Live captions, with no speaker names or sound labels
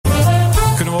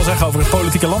kunnen we wel zeggen over het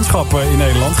politieke landschap in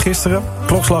Nederland. Gisteren,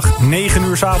 klokslag 9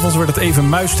 uur 's avonds, werd het even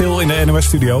muisstil in de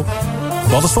NOS-studio.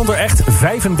 Want er stond er echt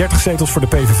 35 zetels voor de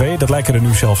PVV. Dat lijken er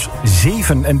nu zelfs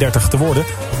 37 te worden.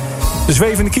 De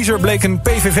zwevende kiezer bleek een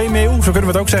PVV-meeuw, zo kunnen we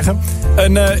het ook zeggen.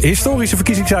 Een historische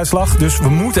verkiezingsuitslag. Dus we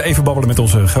moeten even babbelen met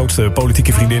onze grootste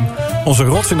politieke vriendin. Onze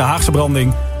rots in de Haagse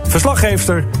branding.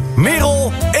 Verslaggeefster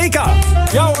Merel Ek.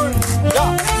 Ja hoor.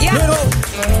 Ja. Merel.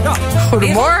 Ja.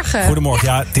 Goedemorgen. Goedemorgen.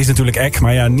 Ja, het is natuurlijk Ek,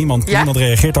 maar ja, niemand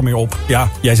reageert daar meer op. Ja,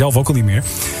 jij zelf ook al niet meer.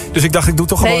 Dus ik dacht, ik doe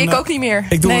toch gewoon... Nee, ik ook niet meer.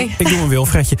 Ik doe een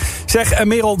Wilfredje. Zeg,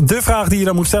 Merel, de vraag die je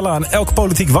dan moet stellen aan elk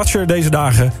politiek watcher deze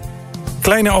dagen.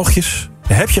 Kleine oogjes,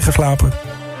 heb je geslapen?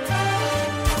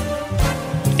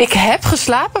 Ik heb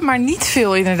geslapen, maar niet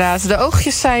veel inderdaad. De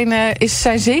oogjes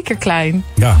zijn zeker klein.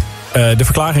 Ja. De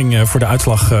verklaring voor de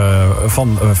uitslag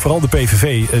van vooral de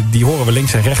PVV... die horen we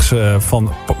links en rechts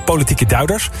van politieke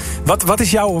duiders. Wat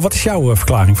is jouw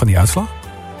verklaring van die uitslag?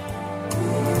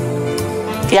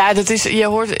 Ja,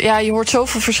 je hoort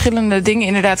zoveel verschillende dingen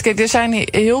inderdaad. Kijk, er zijn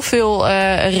heel veel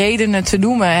redenen te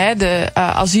noemen. Hè. De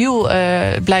asiel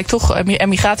blijkt toch, en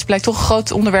migratie blijkt toch een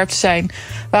groot onderwerp te zijn...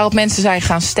 waarop mensen zijn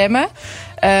gaan stemmen.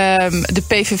 De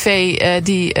PVV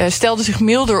die stelde zich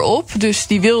milder op. Dus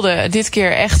die wilde dit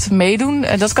keer echt meedoen.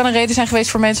 Dat kan een reden zijn geweest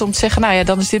voor mensen om te zeggen... nou ja,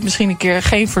 dan is dit misschien een keer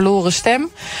geen verloren stem.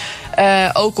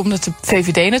 Ook omdat de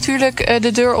VVD natuurlijk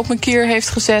de deur op een kier heeft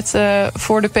gezet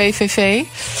voor de PVV.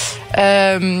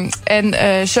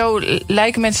 Zo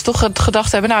lijken mensen toch het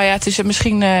gedacht hebben... nou ja, het is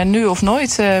misschien nu of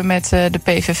nooit met de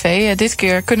PVV. Dit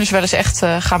keer kunnen ze wel eens echt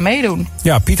gaan meedoen.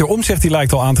 Ja, Pieter Omtzigt die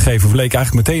lijkt al aan te geven... of leek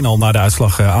eigenlijk meteen al na de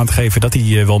uitslag aan te geven... dat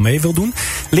hij wel mee wil doen.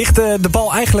 Ligt de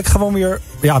bal eigenlijk gewoon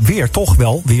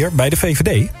weer bij de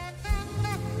VVD?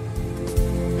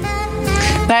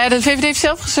 Nou ja, de VVD heeft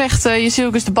zelf gezegd...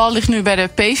 de bal ligt nu bij de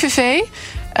PVV.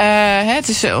 Het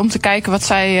is om te kijken wat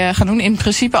zij gaan doen. In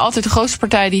principe altijd de grootste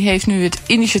partij die heeft nu het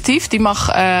initiatief. Die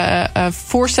mag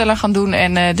voorstellen gaan doen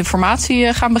en de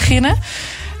formatie gaan beginnen.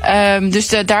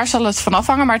 Dus daar zal het van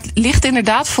afhangen. Maar het ligt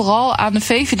inderdaad vooral aan de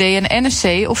VVD en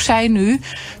NSC... of zij nu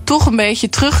toch een beetje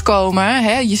terugkomen.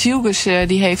 Jezielgus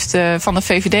van de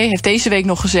VVD heeft deze week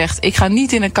nog gezegd... ik ga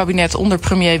niet in een kabinet onder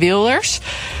premier Wilders.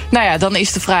 Nou ja, dan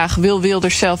is de vraag... wil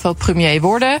Wilders zelf wel premier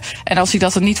worden? En als hij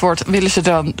dat er niet wordt, willen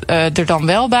ze er dan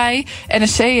wel bij?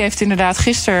 NSC heeft inderdaad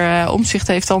gisteren... Omtzigt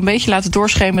heeft al een beetje laten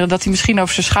doorschemeren... dat hij misschien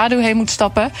over zijn schaduw heen moet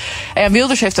stappen. En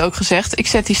Wilders heeft ook gezegd... ik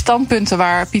zet die standpunten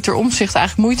waar Pieter Omtzigt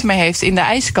eigenlijk moeite mee heeft... in de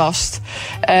ijskast.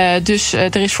 Dus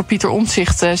er is voor Pieter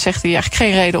Omtzigt, zegt hij... eigenlijk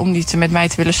geen reden om niet met mij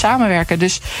te willen samenwerken.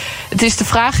 Dus het is de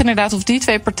vraag inderdaad of die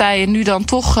twee partijen... nu dan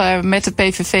toch met de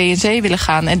PVV in zee willen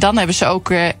gaan. En dan hebben ze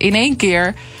ook in één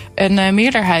keer... een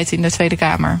meerderheid in de Tweede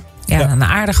Kamer. Ja, een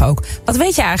aardig ook. Wat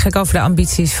weet je eigenlijk over de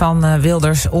ambities van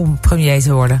Wilders om premier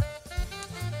te worden?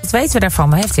 Wat weten we daarvan?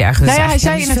 Maar heeft hij eigenlijk hij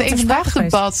zei in het Eén Vandaag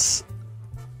debat...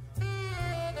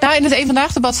 Nou, in het Eén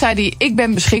Vandaag debat zei hij... ik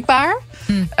ben beschikbaar.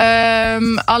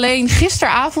 Alleen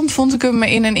gisteravond vond ik hem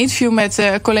in een interview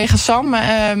met collega Sam...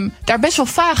 daar best wel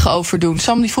vaag over doen.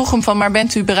 Sam die vroeg hem van, maar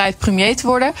bent u bereid premier te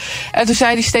worden? Toen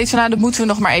zei hij steeds van, nou, dat moeten we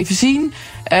nog maar even zien.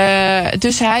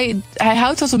 Dus hij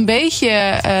houdt dat een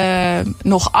beetje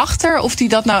nog achter... of hij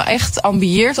dat nou echt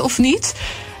ambieert of niet...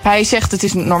 Hij zegt, het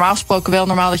is normaal gesproken wel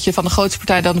normaal... dat je van de grootste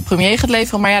partij dan de premier gaat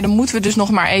leveren. Maar ja, dan moeten we dus nog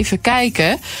maar even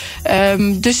kijken.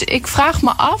 Dus ik vraag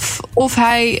me af of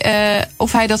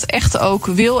hij dat echt ook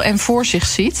wil en voor zich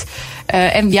ziet.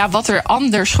 En ja, wat er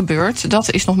anders gebeurt,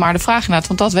 dat is nog maar de vraag inderdaad.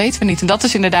 Want dat weten we niet. En dat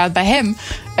is inderdaad bij hem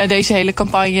deze hele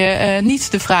campagne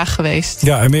niet de vraag geweest.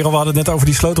 Ja, en Merel, we hadden het net over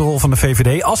die sleutelrol van de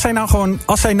VVD. Als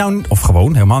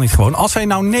zij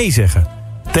nou nee zeggen...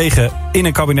 tegen in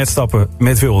een kabinet stappen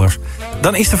met Wilders...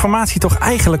 dan is de formatie toch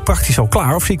eigenlijk praktisch al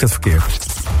klaar? Of zie ik dat verkeerd?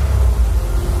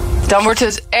 Dan wordt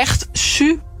het echt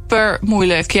super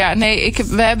moeilijk. Ja, nee,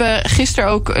 we hebben gisteren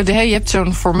ook... je hebt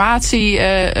zo'n formatie,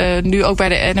 nu ook bij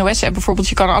de NOS-app bijvoorbeeld...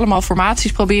 je kan allemaal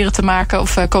formaties proberen te maken...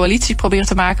 of coalities proberen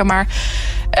te maken, maar...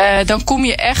 dan kom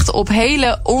je echt op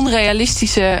hele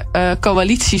onrealistische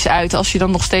coalities uit... als je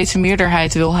dan nog steeds een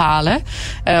meerderheid wil halen.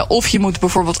 Of je moet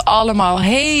bijvoorbeeld allemaal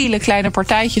hele kleine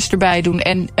partijtjes erbij doen...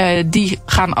 en die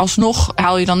gaan alsnog,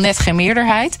 haal je dan net geen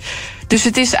meerderheid... Dus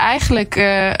het is eigenlijk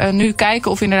nu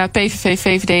kijken of inderdaad PVV,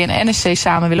 VVD en NSC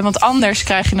samen willen. Want anders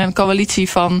krijg je een coalitie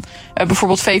van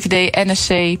bijvoorbeeld VVD,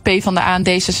 NSC, PvdA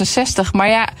en D66. Maar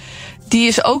ja, die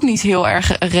is ook niet heel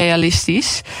erg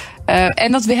realistisch.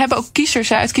 En we hebben ook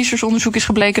kiezers. Uit kiezersonderzoek is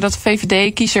gebleken dat de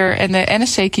VVD-kiezer en de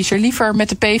NSC-kiezer liever met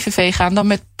de PVV gaan dan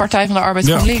met Partij van de Arbeid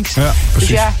van links. Ja, precies.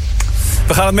 Dus ja.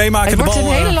 We gaan het meemaken. Het wordt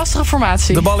een hele lastige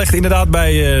formatie. De bal ligt inderdaad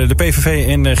bij de PVV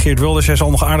en Geert Wilders. Hij zal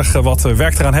nog aardig wat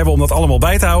werk eraan hebben om dat allemaal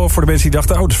bij te houden. Voor de mensen die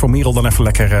dachten, oh, dus voor Merel dan even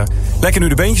lekker nu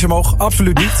de beentjes omhoog.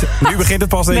 Absoluut niet. Nu begint het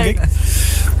pas, denk ik.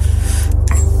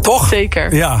 Toch?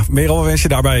 Zeker. Ja, Merel, we wensen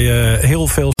je daarbij heel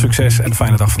veel succes en een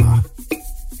fijne dag vandaag.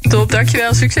 Top,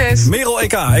 dankjewel. Succes. Merel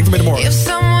Ek, ik ben de morgen. If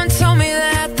someone told me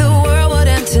that the world would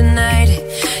end tonight,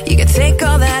 you could take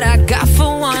all that I got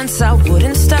for once, I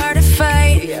wouldn't start a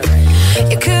fight.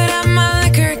 You could have my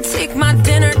liquor, take my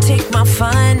dinner, take my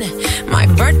fun, my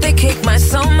birthday cake, my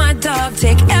soul, my dog,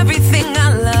 take everything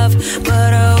I love,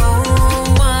 but oh,